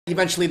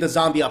Eventually the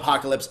zombie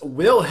apocalypse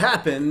will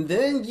happen,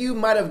 then you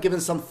might have given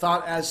some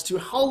thought as to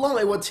how long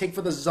it would take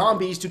for the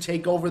zombies to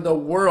take over the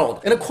world.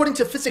 And according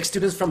to physics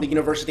students from the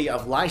University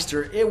of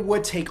Leicester, it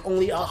would take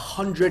only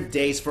 100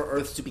 days for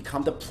Earth to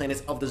become the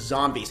planet of the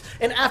zombies.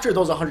 And after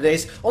those 100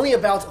 days, only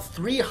about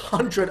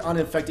 300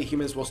 uninfected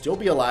humans will still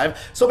be alive,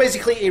 so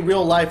basically a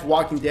real-life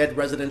Walking Dead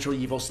Resident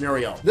Evil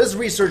scenario. This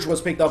research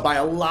was picked up by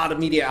a lot of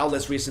media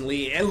outlets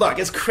recently, and look,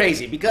 it's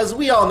crazy, because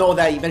we all know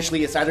that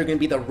eventually it's either going to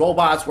be the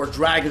robots or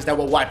dragons that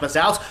will wipe us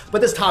out,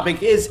 but this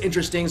topic is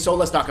interesting, so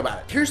let's talk about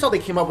it. Here's how they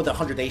came up with the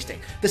 100-day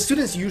thing. The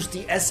students used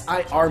the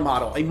SIR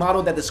model, a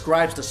model that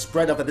describes the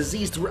spread of a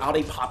disease throughout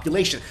a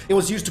population. It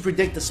was used to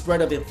predict the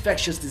spread of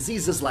infectious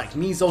diseases like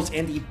measles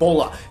and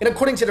Ebola. And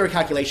according to their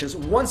calculations,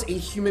 once a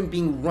human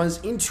being runs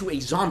into a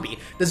zombie,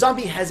 the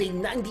zombie has a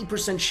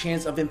 90%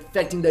 chance of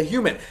infecting the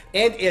human.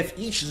 And if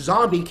each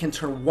zombie can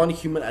turn one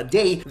human a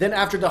day, then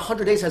after the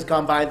 100 days has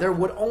gone by, there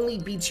would only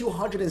be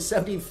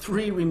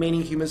 273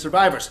 remaining human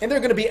survivors. And they're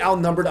going to be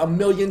outnumbered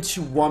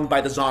 1,000,000-to-1 by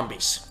the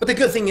zombies. But the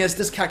good thing is,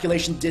 this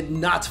calculation did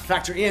not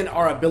factor in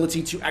our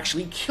ability to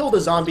actually kill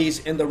the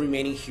zombies and the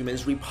remaining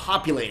humans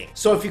repopulating.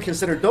 So if you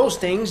consider those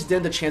things,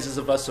 then the chances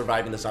of us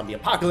surviving the zombie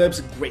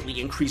apocalypse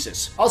greatly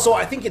increases. Also,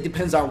 I think it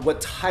depends on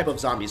what type of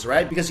zombies,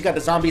 right? Because you got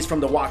the zombies from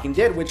The Walking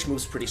Dead, which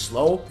moves pretty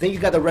slow. Then you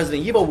got the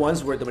Resident Evil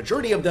ones, where the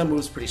majority of them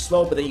moves pretty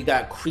slow, but then you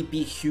got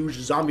creepy, huge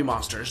zombie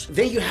monsters.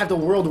 Then you have the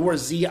World War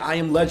Z I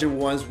Am Legend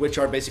ones, which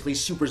are basically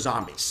super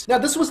zombies. Now,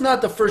 this was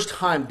not the first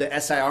time the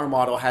SIR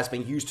model has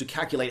been used to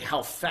calculate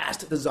how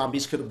fast the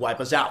zombies could wipe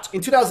us out.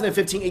 In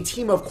 2015, a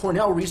team of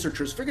Cornell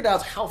researchers figured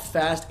out how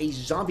fast a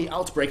zombie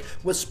outbreak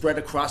would spread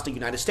across the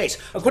United States.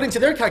 According to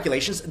their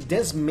calculations,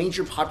 dense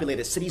major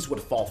populated cities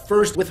would fall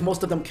first, with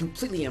most of them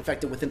completely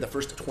infected within the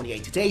first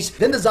 28 days.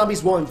 Then the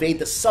zombies will invade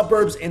the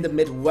suburbs and the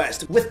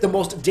Midwest, with the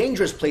most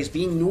dangerous place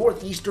being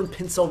northeastern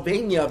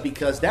Pennsylvania,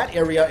 because that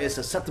area is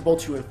susceptible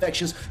to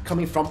infections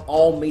coming from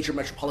all major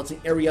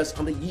metropolitan areas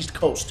on the East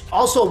Coast.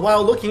 Also,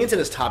 while looking into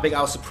this topic,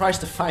 I was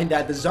surprised to find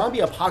that the zombie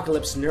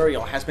apocalypse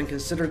scenario has been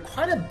considered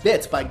quite a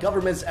bit by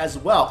governments as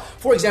well.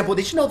 For example,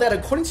 did you know that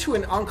according to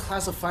an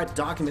unclassified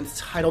document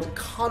titled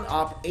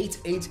ConOp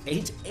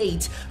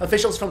 8888,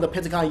 officials from the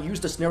Pentagon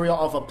used the scenario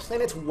of a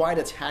planet-wide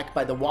attack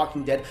by The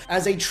Walking Dead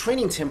as a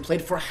training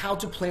template for how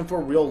to plan for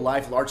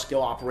real-life,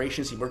 large-scale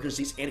operations,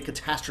 emergencies, and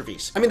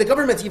catastrophes. I mean, the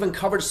government even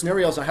covered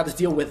scenarios on how to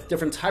deal with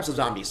different types of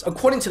zombies.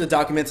 According to the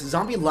document,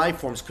 zombie life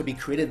forms could be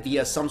created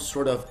via some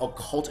sort of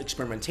occult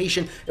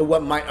experimentation in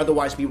what might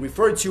otherwise be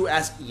referred to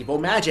as evil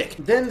magic.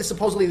 Then,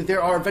 supposedly,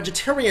 there are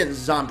vegetarian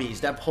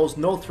zombies that pose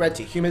no threat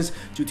to humans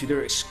due to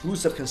their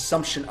exclusive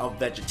consumption of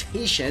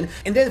vegetation.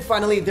 And then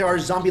finally, there are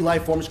zombie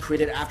life forms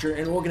created after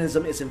an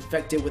organism is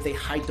infected with a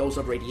high dose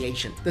of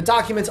radiation. The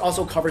document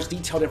also covers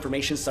detailed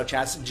information such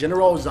as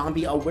general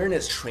zombie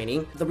awareness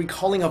training, the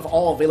recalling of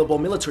all available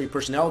military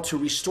personnel, to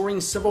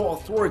restoring civil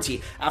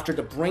authority after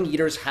the brain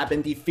eaters have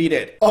been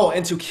defeated. Oh,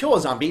 and to kill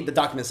a zombie, the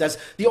document says,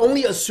 the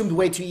only assumed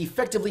way to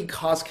effectively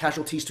cause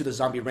casualties to the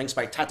zombie ranks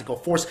by tactical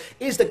force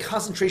is the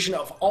concentration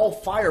of all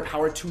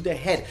firepower to the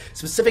head,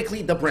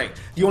 specifically the brain.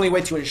 The only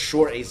way to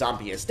ensure a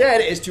zombie is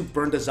dead is to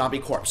burn the zombie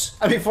corpse.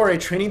 I mean, for a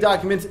training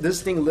document,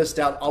 this thing lists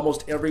out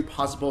almost every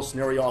possible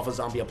scenario of a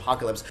zombie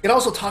apocalypse. It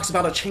also talks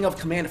about a chain of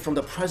command from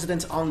the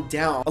president on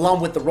down,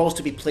 along with the roles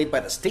to be played by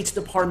the State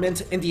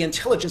Department and the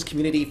intelligence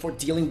community for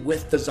dealing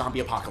with the zombie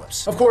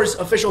apocalypse. Of course,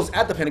 officials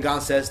at the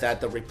Pentagon says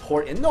that the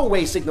report in no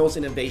way signals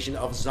an invasion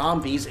of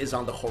zombies is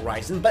on the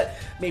horizon, but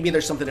maybe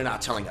there's something they're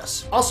not telling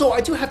us. Also,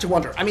 I do have to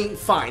wonder, I mean,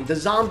 fine, the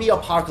zombie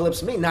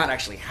apocalypse may not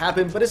actually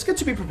happen, but it's good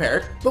to be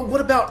prepared. But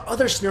what about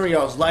other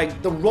scenarios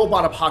like the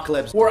robot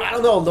apocalypse, or I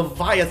don't know,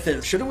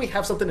 Leviathan? Shouldn't we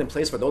have something in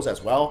place for those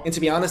as well? And to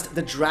be honest,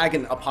 the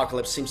dragon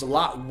apocalypse seems a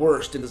lot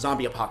worse than the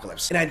zombie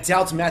apocalypse. And I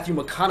doubt Matthew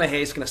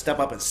McConaughey is gonna step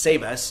up and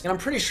save us, and I'm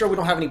pretty sure we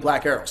don't have any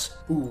black arrows.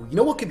 Ooh, you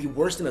know what could be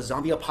worse than a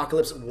zombie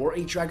apocalypse or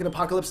a dragon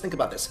apocalypse? Think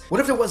about this.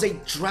 What if it was a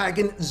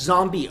dragon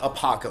zombie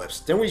apocalypse?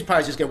 Then we'd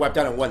probably just get wiped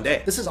out in one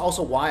day. This is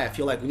also why I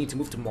feel like we need to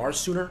move to Mars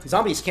sooner.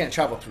 Zombies can't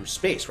travel through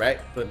space, right?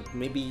 But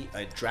maybe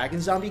a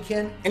dragon zombie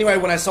can? Anyway,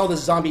 when I saw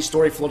this zombie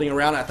story floating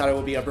around, I thought it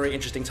would be a very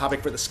interesting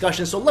topic for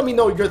discussion, so let me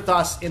know your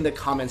thoughts in the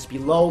comments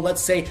below.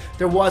 Let's say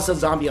there was a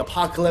zombie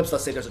apocalypse,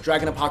 let's say there's a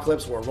dragon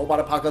apocalypse, or a robot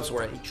apocalypse,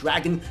 or a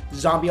dragon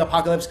zombie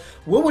apocalypse.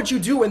 What would you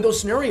do in those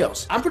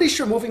scenarios? I'm pretty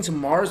sure moving to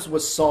Mars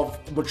would solve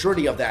the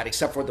majority of that,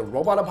 except for the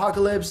robot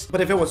apocalypse.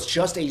 But if it was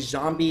just a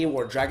zombie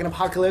or dragon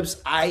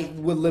apocalypse, I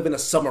would live in a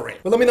submarine.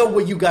 But let me know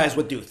what you guys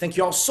would do. Thank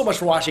you all so much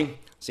for watching.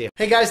 See ya.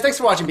 Hey guys, thanks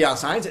for watching Beyond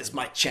Science. It's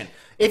Mike Chen.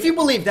 If you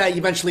believe that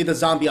eventually the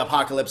zombie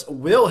apocalypse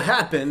will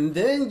happen,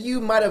 then you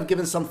might have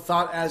given some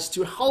thought as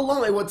to how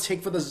long it would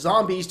take for the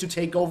zombies to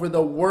take over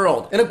the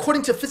world. And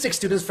according to physics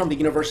students from the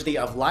University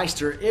of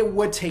Leicester, it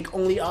would take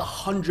only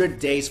 100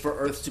 days for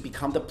Earth to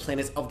become the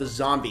planet of the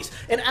zombies.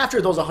 And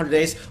after those 100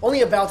 days,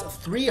 only about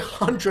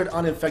 300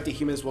 uninfected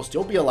humans will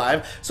still be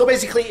alive, so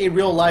basically a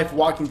real-life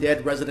Walking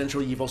Dead Resident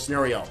Evil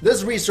scenario.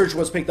 This research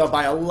was picked up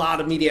by a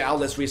lot of media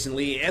outlets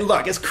recently, and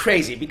look, it's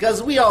crazy,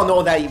 because we we all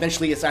know that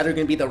eventually it's either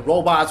going to be the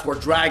robots or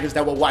dragons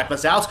that will wipe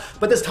us out,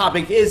 but this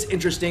topic is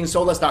interesting,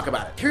 so let's talk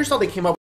about it. Here's how they came up